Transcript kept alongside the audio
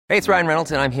Hey, it's Ryan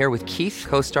Reynolds, and I'm here with Keith,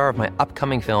 co-star of my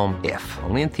upcoming film, If,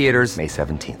 only in theaters May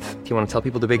 17th. Do you want to tell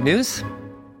people the big news?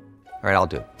 All right, I'll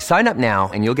do it. Sign up now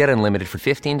and you'll get unlimited for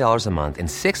 $15 a month and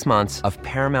 6 months of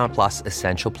Paramount Plus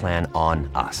Essential Plan on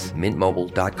us.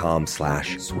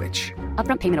 MintMobile.com/switch.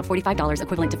 Upfront payment of $45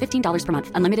 equivalent to $15 per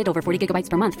month. Unlimited over 40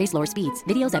 gigabytes per month. Face lower speeds.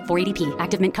 Videos at 480p.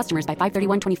 Active Mint customers by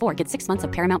 531.24 get 6 months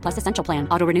of Paramount Plus Essential Plan.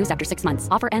 Auto renews after 6 months.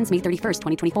 Offer ends May 31st,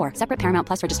 2024. Separate Paramount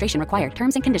Plus registration required.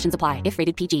 Terms and conditions apply if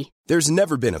rated PG. There's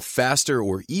never been a faster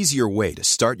or easier way to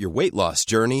start your weight loss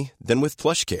journey than with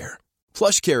PlushCare.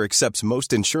 PlushCare accepts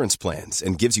most insurance plans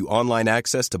and gives you online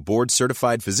access to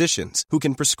board-certified physicians who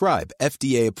can prescribe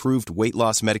FDA-approved weight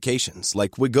loss medications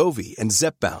like Wegovy and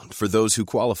Zepbound for those who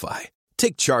qualify.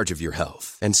 Take charge of your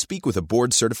health and speak with a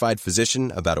board-certified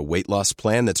physician about a weight loss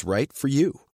plan that's right for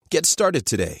you. Get started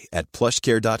today at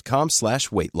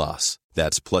plushcare.com/weight loss.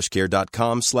 That's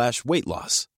plushcare.com/weight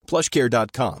loss.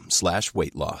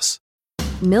 plushcare.com/weight loss.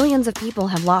 Millions of people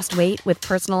have lost weight with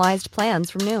personalized plans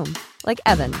from Noom. Like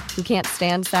Evan, who can't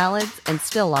stand salads and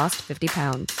still lost 50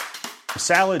 pounds.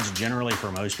 Salads generally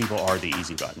for most people are the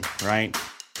easy button, right?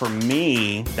 For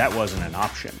me, that wasn't an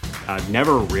option. I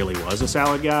never really was a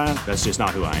salad guy. That's just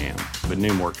not who I am. But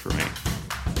Noom worked for me.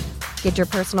 Get your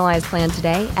personalized plan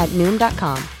today at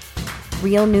Noom.com.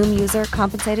 Real Noom user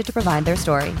compensated to provide their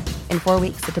story. In 4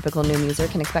 weeks, the typical Noom user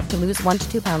can expect to lose 1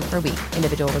 to 2 pounds per week.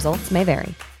 Individual results may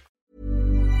vary.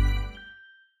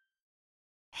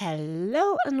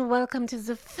 Hello and welcome to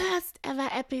the first ever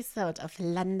episode of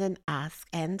London Asked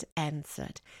and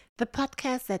Answered, the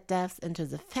podcast that delves into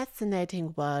the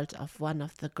fascinating world of one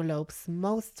of the globe's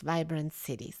most vibrant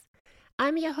cities.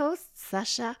 I'm your host,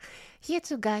 Sasha, here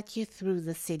to guide you through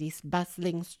the city's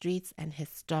bustling streets and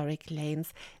historic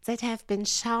lanes that have been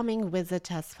charming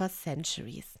visitors for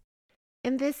centuries.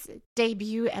 In this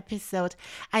debut episode,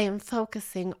 I am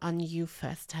focusing on you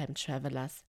first-time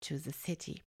travelers to the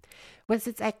city. With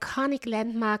its iconic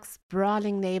landmarks,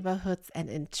 sprawling neighborhoods, and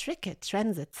intricate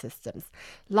transit systems,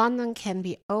 London can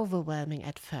be overwhelming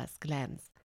at first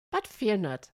glance. But fear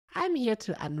not, I'm here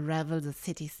to unravel the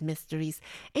city's mysteries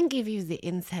and give you the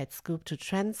inside scoop to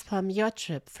transform your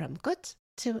trip from good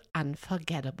to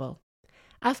unforgettable.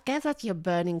 I've gathered your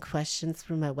burning questions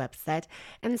through my website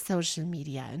and social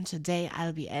media, and today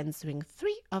I'll be answering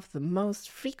 3 of the most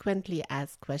frequently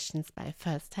asked questions by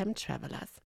first-time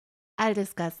travelers. I'll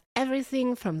discuss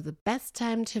everything from the best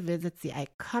time to visit the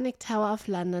iconic Tower of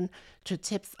London to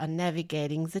tips on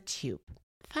navigating the tube.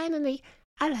 Finally,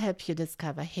 I'll help you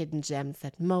discover hidden gems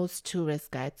that most tourist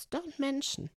guides don't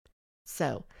mention.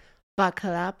 So,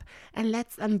 buckle up and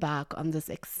let's embark on this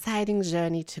exciting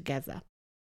journey together.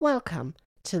 Welcome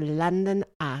to London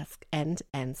Asked and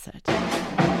Answered.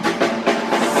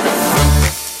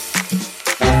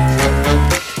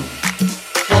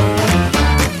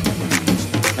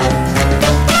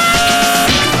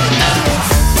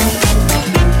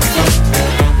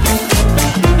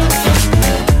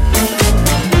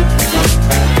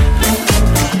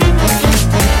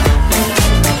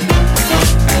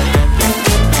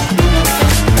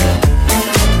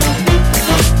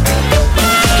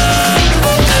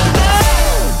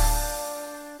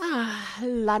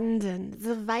 London,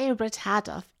 the vibrant heart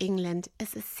of England,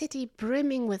 is a city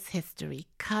brimming with history,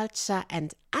 culture,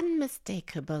 and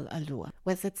unmistakable allure.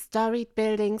 With its storied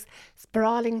buildings,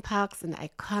 sprawling parks, and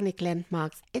iconic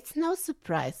landmarks, it's no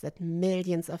surprise that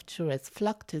millions of tourists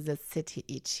flock to the city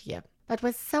each year. But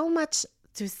with so much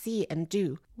to see and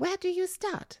do, where do you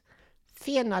start?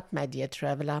 Fear not, my dear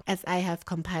traveler, as I have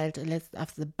compiled a list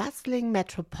of the bustling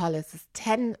metropolis's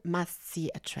 10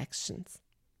 must-see attractions.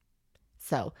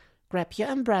 So, grab your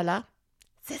umbrella,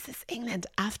 this is England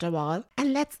after all,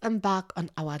 and let's embark on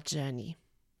our journey.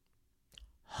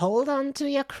 Hold on to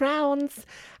your crowns!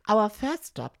 Our first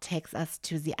stop takes us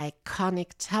to the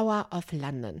iconic Tower of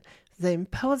London, the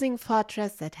imposing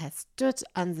fortress that has stood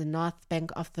on the north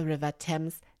bank of the River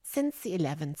Thames since the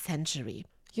 11th century.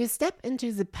 You step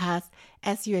into the past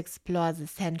as you explore the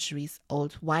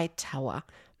centuries-old White Tower,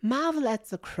 marvel at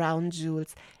the crown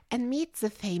jewels, and meet the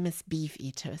famous beef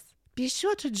eaters. Be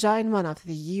sure to join one of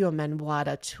the Yeoman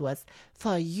Water tours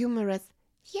for a humorous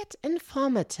yet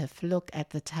informative look at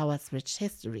the tower's rich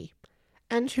history.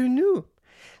 And who knew?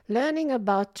 Learning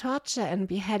about torture and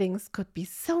beheadings could be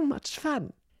so much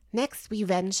fun. Next, we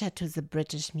venture to the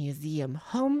British Museum,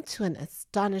 home to an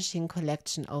astonishing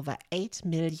collection over 8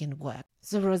 million works.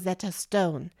 The Rosetta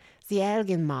Stone, the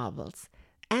Elgin marbles,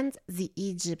 and the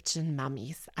Egyptian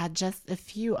mummies are just a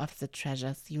few of the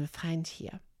treasures you'll find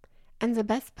here. And the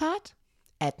best part?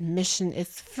 Admission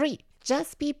is free.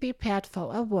 Just be prepared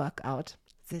for a workout.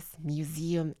 This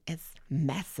museum is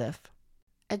massive.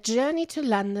 A journey to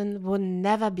London would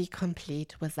never be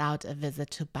complete without a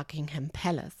visit to Buckingham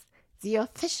Palace, the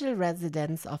official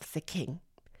residence of the king.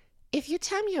 If you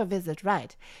time your visit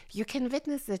right, you can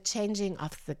witness the changing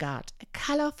of the guard, a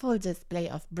colorful display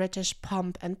of British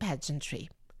pomp and pageantry.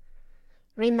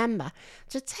 Remember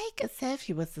to take a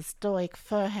selfie with the stoic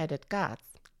fur-headed guards.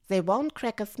 They won't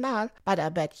crack a smile, but I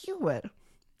bet you will.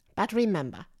 But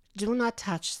remember, do not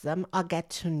touch them or get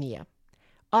too near.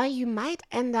 Or you might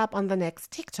end up on the next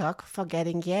TikTok for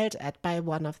getting yelled at by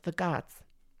one of the guards.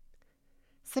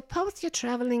 Suppose you're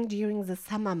traveling during the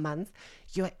summer months,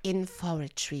 you're in for a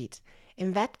treat.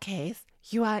 In that case,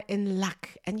 you are in luck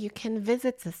and you can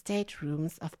visit the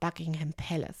staterooms of Buckingham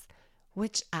Palace,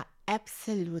 which are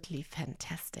absolutely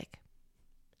fantastic.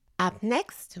 Up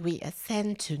next, we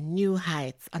ascend to new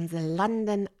heights on the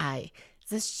London Eye.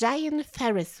 This giant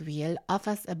Ferris wheel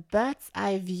offers a bird's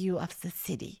eye view of the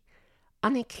city.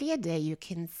 On a clear day, you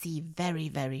can see very,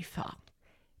 very far.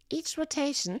 Each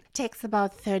rotation takes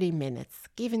about 30 minutes,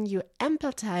 giving you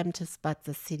ample time to spot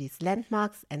the city's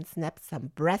landmarks and snap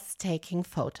some breathtaking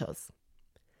photos.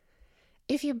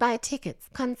 If you buy tickets,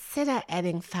 consider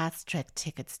adding fast-track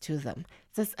tickets to them.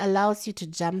 This allows you to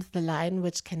jump the line,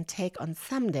 which can take on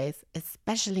some days,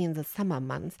 especially in the summer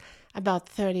months, about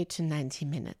 30 to 90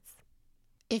 minutes.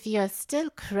 If you are still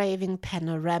craving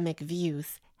panoramic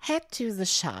views, head to the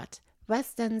Shard,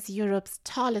 Western Europe's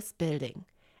tallest building,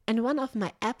 and one of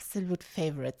my absolute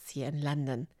favorites here in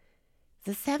London.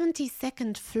 The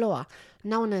 72nd floor,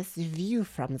 known as the View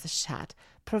from the Shard,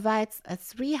 provides a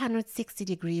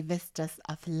 360-degree vistas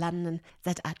of London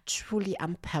that are truly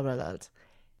unparalleled.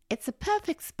 It's a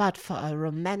perfect spot for a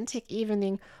romantic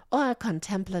evening or a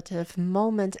contemplative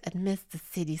moment amidst the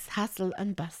city's hustle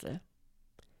and bustle.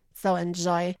 So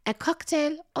enjoy a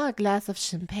cocktail or a glass of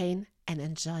champagne and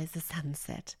enjoy the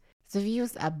sunset. The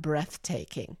views are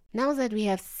breathtaking. Now that we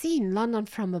have seen London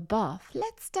from above,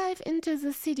 let's dive into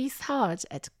the city's heart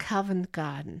at Covent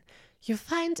Garden. You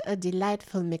find a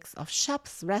delightful mix of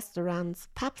shops, restaurants,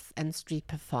 pubs and street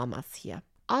performers here.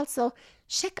 Also,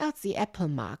 check out the Apple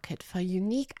Market for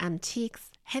unique antiques,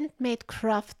 handmade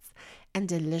crafts and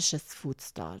delicious food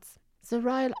stalls. The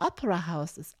Royal Opera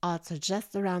House is also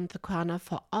just around the corner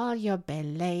for all your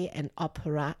ballet and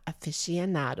opera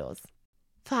aficionados.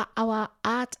 For our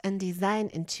art and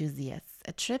design enthusiasts,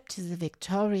 a trip to the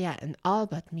Victoria and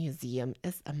Albert Museum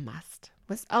is a must.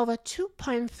 With over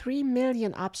 2.3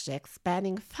 million objects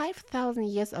spanning 5,000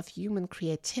 years of human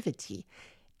creativity,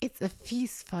 it's a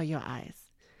feast for your eyes.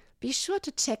 Be sure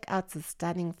to check out the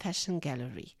stunning fashion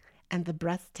gallery and the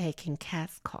breathtaking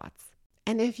cascades.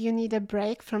 And if you need a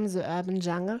break from the urban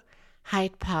jungle,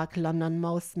 Hyde Park, London's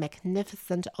most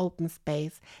magnificent open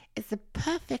space, is the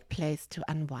perfect place to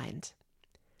unwind.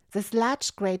 This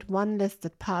large Grade 1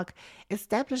 listed park,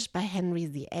 established by Henry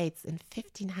VIII in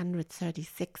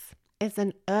 1536, is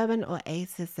an urban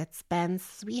oasis that spans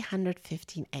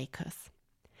 315 acres.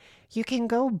 You can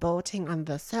go boating on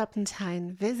the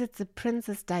Serpentine, visit the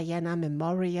Princess Diana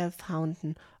Memorial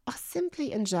Fountain, or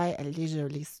simply enjoy a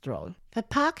leisurely stroll. The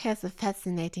park has a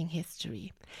fascinating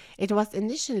history. It was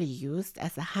initially used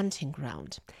as a hunting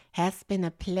ground, has been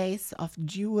a place of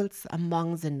duels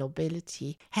among the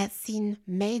nobility, has seen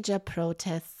major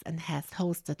protests, and has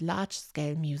hosted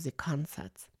large-scale music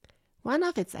concerts. One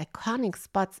of its iconic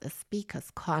spots is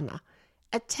Speaker's Corner,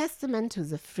 a testament to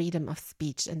the freedom of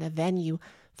speech and a venue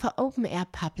for open-air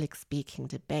public speaking,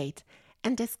 debate,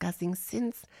 and discussing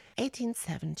since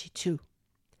 1872.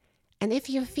 And if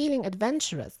you're feeling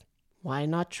adventurous, why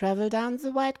not travel down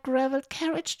the white gravel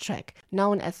carriage track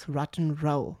known as Rotten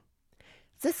Row?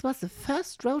 This was the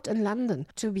first road in London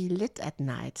to be lit at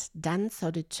night, done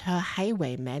to deter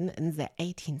highwaymen in the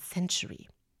 18th century.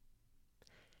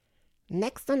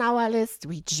 Next on our list,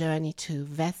 we journey to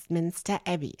Westminster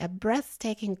Abbey, a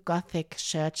breathtaking Gothic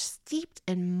church steeped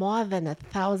in more than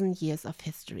 1,000 years of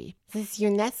history. This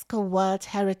UNESCO World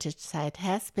Heritage Site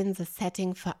has been the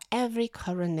setting for every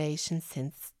coronation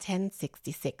since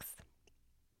 1066.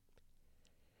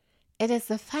 It is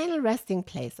the final resting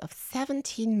place of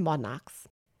 17 monarchs.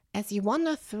 As you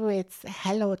wander through its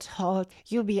hallowed halls,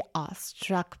 you'll be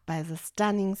awestruck by the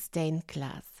stunning stained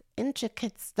glass,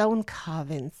 intricate stone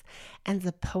carvings, and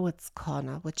the Poets'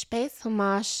 Corner, which pays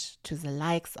homage to the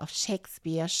likes of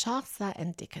Shakespeare, Chaucer,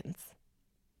 and Dickens.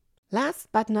 Last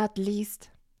but not least,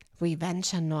 we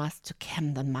venture north to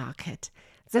Camden Market.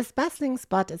 This bustling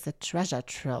spot is a treasure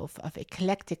trove of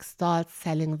eclectic stalls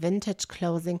selling vintage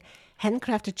clothing,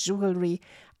 handcrafted jewelry,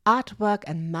 artwork,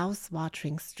 and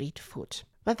mouth-watering street food.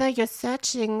 Whether you're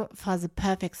searching for the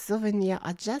perfect souvenir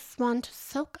or just want to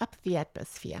soak up the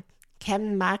atmosphere,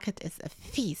 Camden Market is a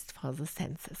feast for the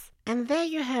senses. And there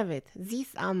you have it.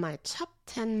 These are my top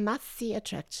 10 must-see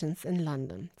attractions in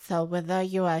London. So whether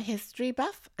you are a history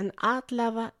buff, an art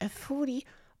lover, a foodie,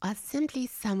 or simply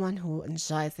someone who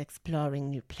enjoys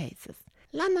exploring new places,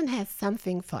 London has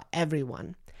something for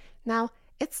everyone. Now,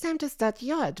 it's time to start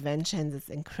your adventure in this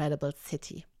incredible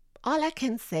city. All I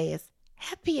can say is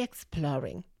happy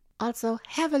exploring. Also,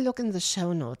 have a look in the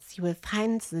show notes. You will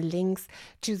find the links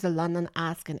to the London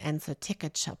Ask and Answer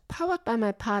ticket shop, powered by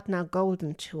my partner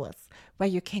Golden Tours, where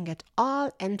you can get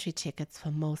all entry tickets for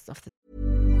most of the...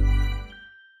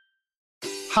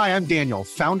 Hi, I'm Daniel,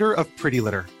 founder of Pretty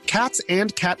Litter. Cats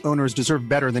and cat owners deserve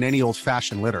better than any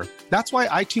old-fashioned litter. That's why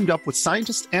I teamed up with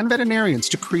scientists and veterinarians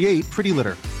to create Pretty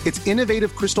Litter. Its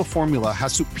innovative crystal formula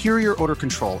has superior odor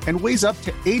control and weighs up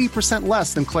to 80%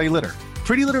 less than clay litter.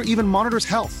 Pretty Litter even monitors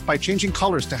health by changing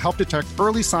colors to help detect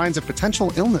early signs of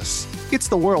potential illness. It's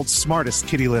the world's smartest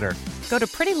kitty litter. Go to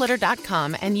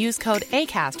prettylitter.com and use code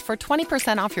ACAST for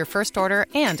 20% off your first order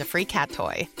and a free cat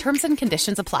toy. Terms and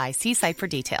conditions apply. See site for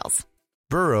details.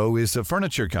 Burrow is a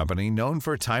furniture company known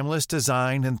for timeless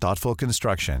design and thoughtful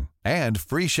construction and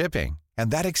free shipping,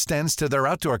 and that extends to their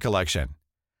outdoor collection.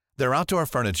 Their outdoor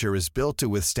furniture is built to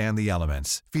withstand the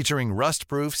elements, featuring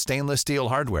rust-proof stainless steel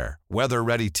hardware,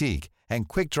 weather-ready teak, and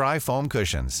quick-dry foam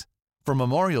cushions. For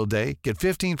Memorial Day, get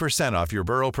 15% off your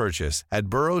Burrow purchase at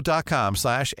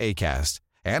burrow.com/ACAST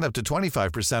and up to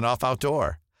 25% off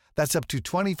outdoor. That's up to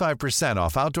 25%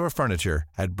 off outdoor furniture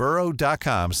at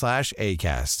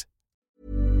burrow.com/ACAST.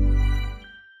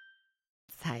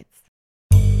 Sites.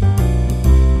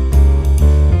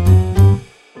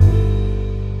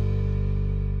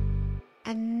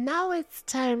 And now it's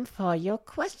time for your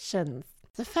questions.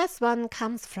 The first one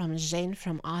comes from Jane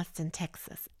from Austin,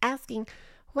 Texas, asking,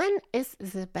 when is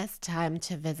the best time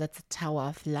to visit the Tower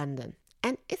of London?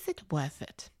 And is it worth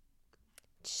it?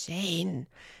 Jane,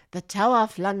 the Tower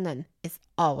of London is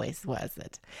always worth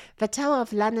it. The Tower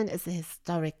of London is a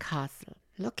historic castle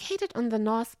located on the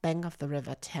north bank of the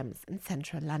River Thames in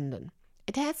central London.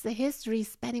 It has a history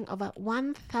spanning over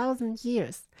 1,000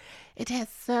 years. It has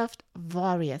served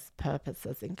various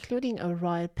purposes, including a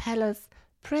royal palace,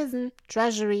 prison,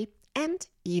 treasury, and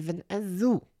even a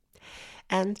zoo.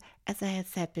 And as I had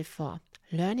said before,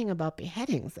 learning about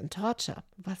beheadings and torture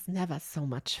was never so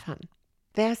much fun.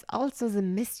 There's also the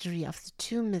mystery of the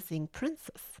two missing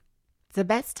princes. The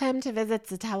best time to visit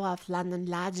the Tower of London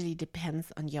largely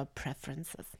depends on your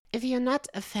preferences. If you're not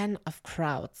a fan of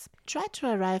crowds, try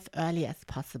to arrive early as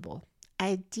possible.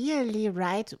 Ideally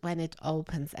right when it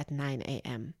opens at 9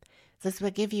 a.m. This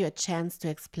will give you a chance to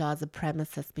explore the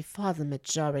premises before the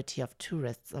majority of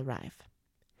tourists arrive.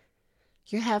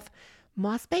 You have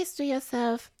more space to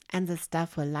yourself, and the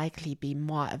staff will likely be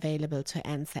more available to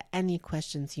answer any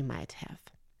questions you might have.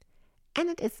 And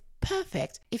it is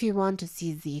perfect if you want to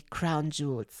see the crown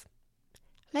jewels.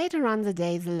 Later on the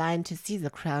day, the line to see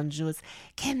the crown jewels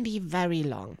can be very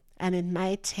long, and it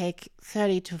might take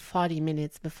 30 to 40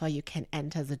 minutes before you can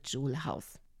enter the jewel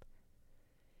house.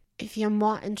 If you're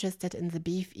more interested in the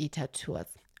Beef Eater tours,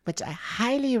 which I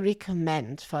highly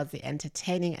recommend for the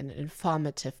entertaining and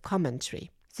informative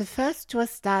commentary, the first tour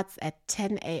starts at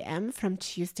 10 a.m. from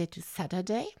Tuesday to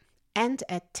Saturday and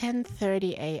at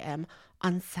 10:30 a.m.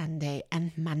 on Sunday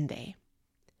and Monday.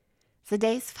 The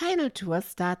day's final tour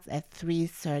starts at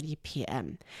 3:30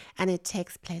 p.m. and it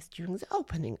takes place during the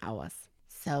opening hours.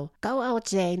 So go out,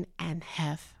 Jane, and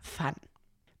have fun.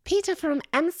 Peter from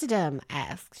Amsterdam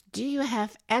asks, do you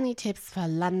have any tips for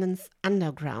London's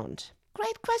underground?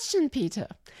 Great question, Peter.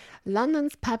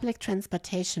 London's public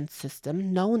transportation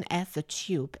system, known as the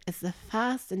Tube, is a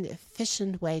fast and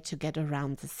efficient way to get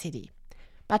around the city.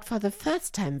 But for the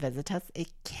first-time visitors,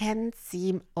 it can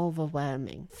seem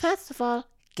overwhelming. First of all,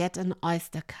 get an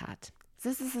Oyster card.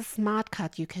 This is a smart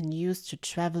card you can use to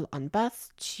travel on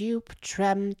bus, tube,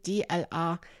 tram,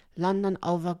 DLR, London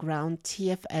Overground,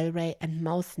 TfL Rail and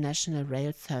most national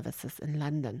rail services in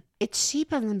London. It's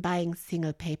cheaper than buying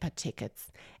single paper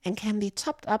tickets and can be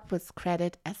topped up with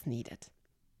credit as needed.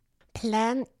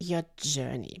 Plan your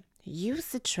journey. Use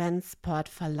the Transport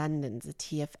for London, the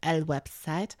TfL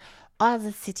website, or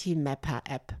the City Mapper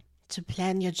app to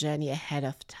plan your journey ahead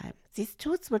of time. These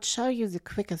tools will show you the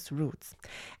quickest routes,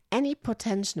 any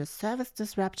potential service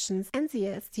disruptions, and the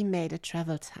estimated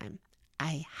travel time.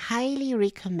 I highly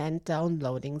recommend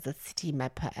downloading the City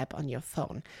Mapper app on your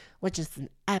phone, which is an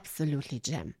absolutely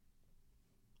gem.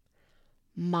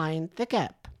 Mind the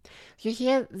gap. You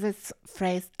hear this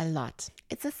phrase a lot.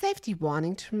 It's a safety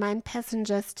warning to remind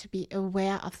passengers to be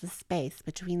aware of the space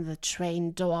between the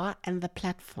train door and the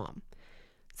platform.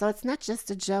 So it's not just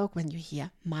a joke when you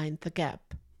hear mind the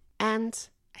gap. And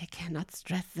I cannot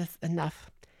stress this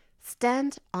enough.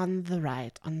 stand on the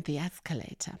right on the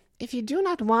escalator. If you do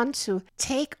not want to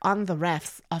take on the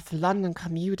revs of London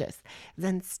commuters,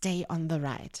 then stay on the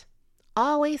right.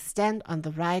 Always stand on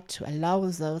the right to allow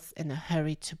those in a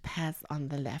hurry to pass on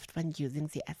the left when using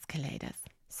the escalators.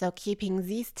 So keeping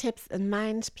these tips in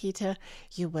mind, Peter,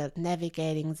 you will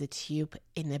navigating the tube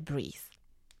in a breeze.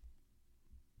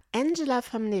 Angela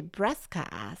from Nebraska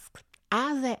asks,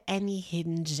 are there any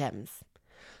hidden gems?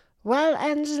 Well,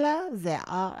 Angela, there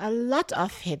are a lot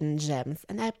of hidden gems,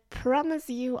 and I promise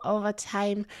you over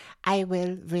time I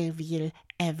will reveal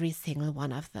every single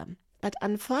one of them. But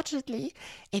unfortunately,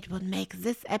 it would make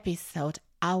this episode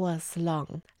hours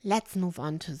long. Let's move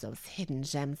on to those hidden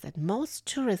gems that most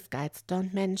tourist guides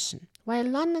don't mention. While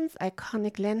London's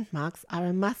iconic landmarks are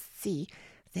a must-see,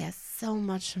 there's so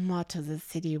much more to the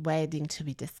city waiting to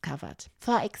be discovered.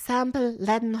 For example,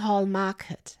 Leadenhall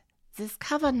Market. This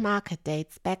covered market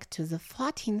dates back to the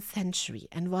 14th century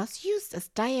and was used as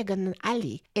Diagon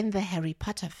Alley in the Harry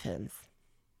Potter films.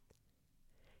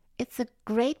 It's a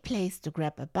great place to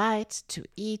grab a bite, to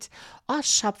eat, or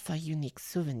shop for unique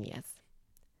souvenirs.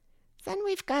 Then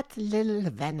we've got Little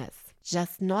Venice.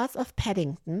 Just north of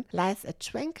Paddington lies a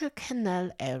tranquil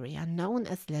canal area known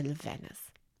as Little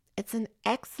Venice. It's an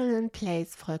excellent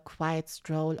place for a quiet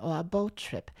stroll or a boat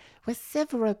trip, with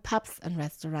several pubs and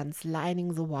restaurants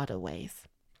lining the waterways.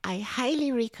 I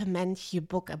highly recommend you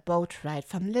book a boat ride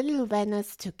from Little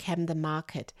Venice to Camden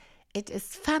Market. It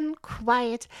is fun,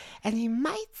 quiet, and you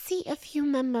might see a few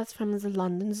members from the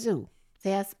London Zoo.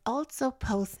 There's also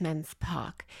Postman's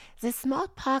Park. The small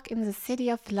park in the City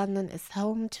of London is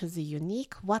home to the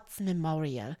unique Watts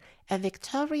Memorial, a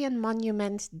Victorian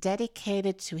monument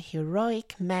dedicated to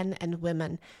heroic men and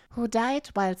women who died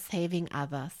while saving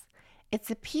others.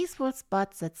 It's a peaceful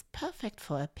spot that's perfect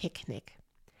for a picnic.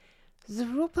 The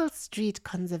Rupert Street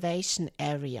Conservation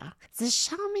Area. The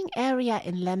charming area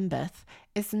in Lambeth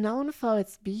is known for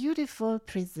its beautiful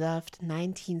preserved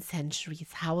 19th century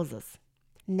houses.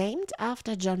 Named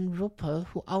after John Ruppel,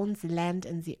 who owned the land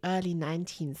in the early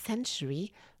 19th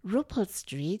century, Rupert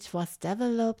Street was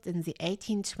developed in the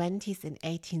 1820s and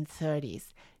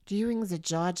 1830s during the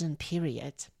Georgian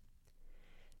period.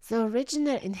 The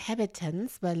original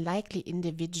inhabitants were likely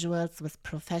individuals with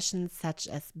professions such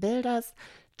as builders,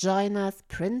 joiners,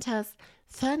 printers,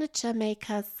 furniture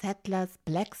makers, settlers,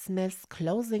 blacksmiths,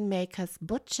 clothing makers,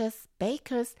 butchers,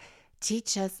 bakers,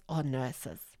 teachers, or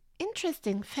nurses.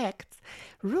 Interesting facts,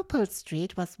 Rupert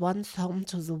Street was once home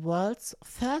to the world's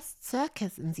first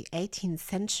circus in the 18th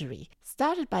century,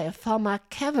 started by a former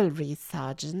cavalry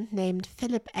sergeant named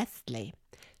Philip Astley.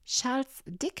 Charles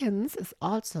Dickens is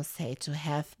also said to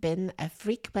have been a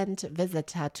frequent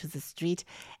visitor to the street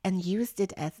and used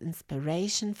it as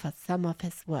inspiration for some of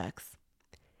his works.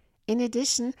 In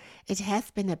addition, it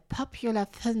has been a popular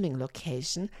filming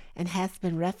location and has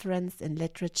been referenced in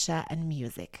literature and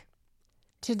music.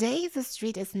 Today, the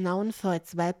street is known for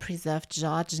its well-preserved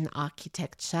Georgian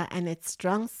architecture and its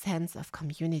strong sense of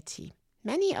community.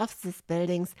 Many of these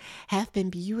buildings have been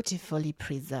beautifully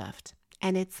preserved,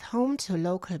 and it's home to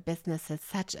local businesses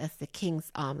such as the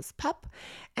King's Arms pub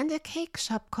and a cake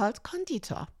shop called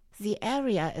Conditor. The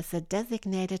area is a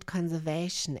designated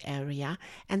conservation area,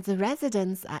 and the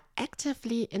residents are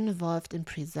actively involved in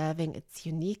preserving its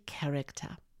unique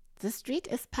character. The street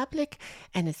is public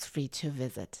and is free to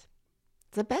visit.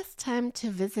 The best time to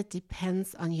visit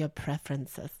depends on your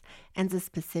preferences and the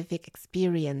specific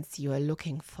experience you are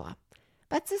looking for.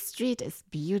 But the street is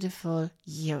beautiful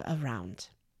year-round.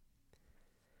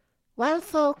 Well,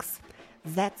 folks,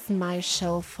 that's my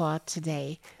show for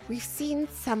today. We've seen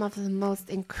some of the most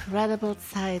incredible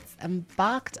sights,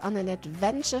 embarked on an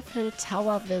adventure-filled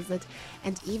tower visit,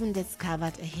 and even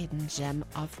discovered a hidden gem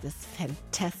of this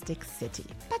fantastic city.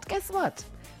 But guess what?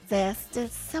 There's still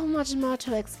so much more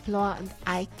to explore, and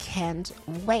I can't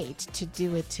wait to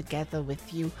do it together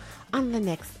with you on the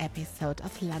next episode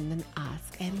of London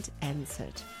Asked and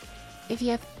Answered. If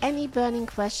you have any burning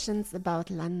questions about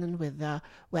London, where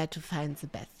to find the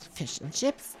best fish and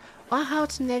chips, or how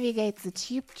to navigate the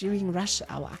tube during rush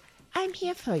hour, I'm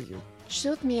here for you.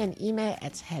 Shoot me an email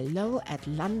at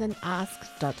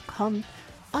hello@londonasked.com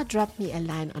or drop me a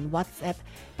line on WhatsApp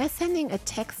by sending a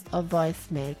text or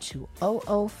voicemail to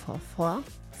 0044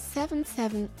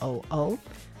 7700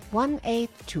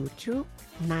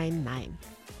 182299.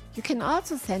 You can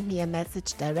also send me a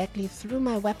message directly through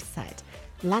my website,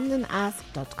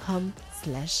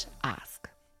 londonasked.com/ask.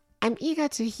 I'm eager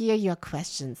to hear your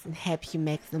questions and help you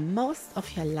make the most of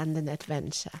your London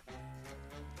adventure.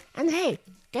 And hey,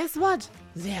 guess what?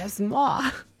 There's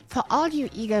more! For all you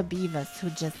eager beavers who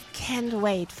just can't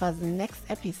wait for the next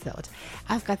episode,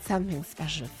 I've got something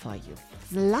special for you.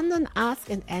 The London Ask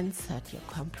and Answered, your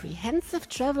comprehensive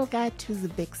travel guide to the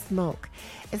Big Smoke,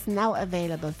 is now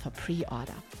available for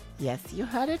pre-order. Yes, you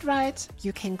heard it right.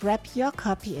 You can grab your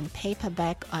copy in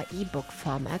paperback or ebook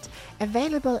format,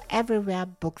 available everywhere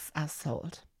books are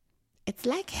sold. It's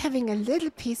like having a little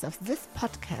piece of this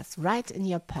podcast right in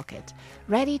your pocket,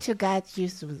 ready to guide you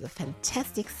through the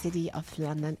fantastic city of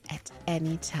London at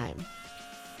any time.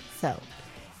 So,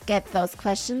 get those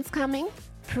questions coming,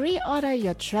 pre-order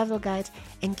your travel guide,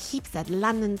 and keep that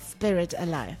London spirit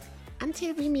alive.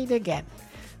 Until we meet again.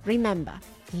 Remember,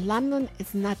 London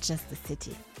is not just a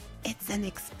city, it's an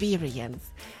experience,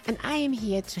 and I am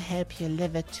here to help you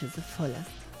live it to the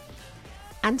fullest.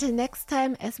 Until next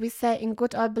time, as we say in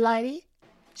good old Blighty,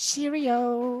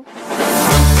 cheerio!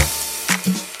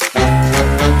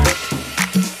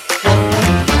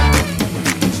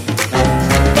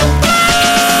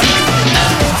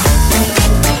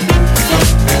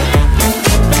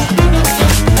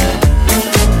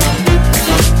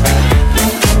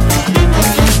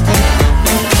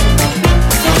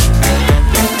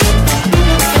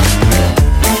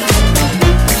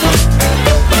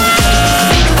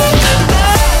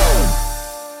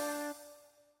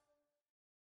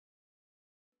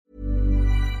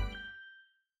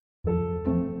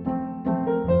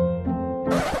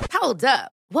 Hold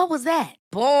up. What was that?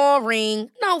 Boring.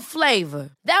 No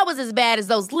flavor. That was as bad as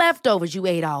those leftovers you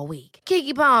ate all week.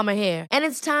 Keke Palmer here, and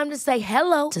it's time to say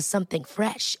hello to something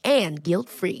fresh and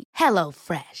guilt-free.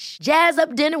 HelloFresh. Jazz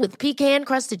up dinner with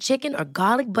pecan-crusted chicken or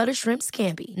garlic butter shrimp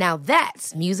scampi. Now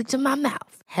that's music to my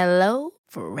mouth.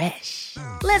 HelloFresh.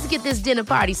 Let's get this dinner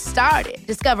party started.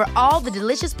 Discover all the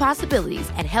delicious possibilities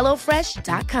at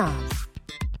HelloFresh.com.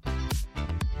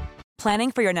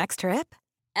 Planning for your next trip?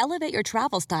 Elevate your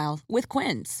travel style with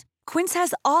Quince. Quince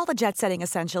has all the jet-setting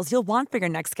essentials you'll want for your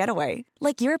next getaway,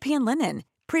 like European linen,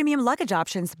 premium luggage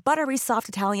options, buttery soft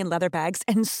Italian leather bags,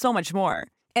 and so much more.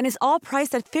 And is all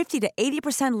priced at 50 to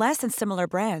 80% less than similar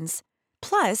brands.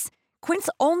 Plus, Quince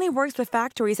only works with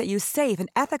factories that use safe and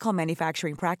ethical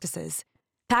manufacturing practices.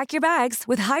 Pack your bags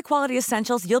with high-quality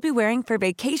essentials you'll be wearing for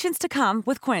vacations to come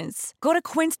with Quince. Go to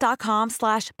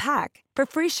quince.com/pack for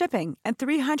free shipping and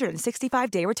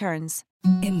 365-day returns.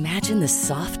 Imagine the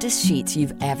softest sheets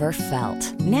you've ever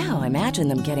felt. Now imagine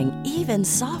them getting even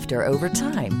softer over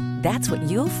time. That's what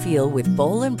you'll feel with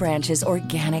Boll & Branch's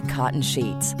organic cotton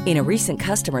sheets. In a recent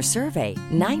customer survey,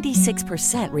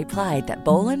 96% replied that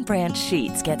Boll & Branch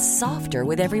sheets get softer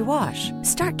with every wash.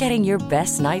 Start getting your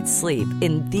best night's sleep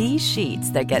in these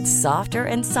sheets that get softer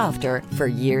and softer for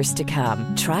years to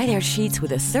come. Try their sheets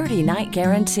with a 30-night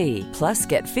guarantee. Plus,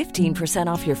 get 15%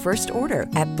 off your first order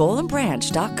at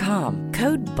bollandbranch.com.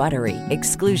 Code BUTTERY.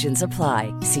 Exclusions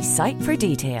apply. See site for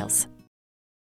details.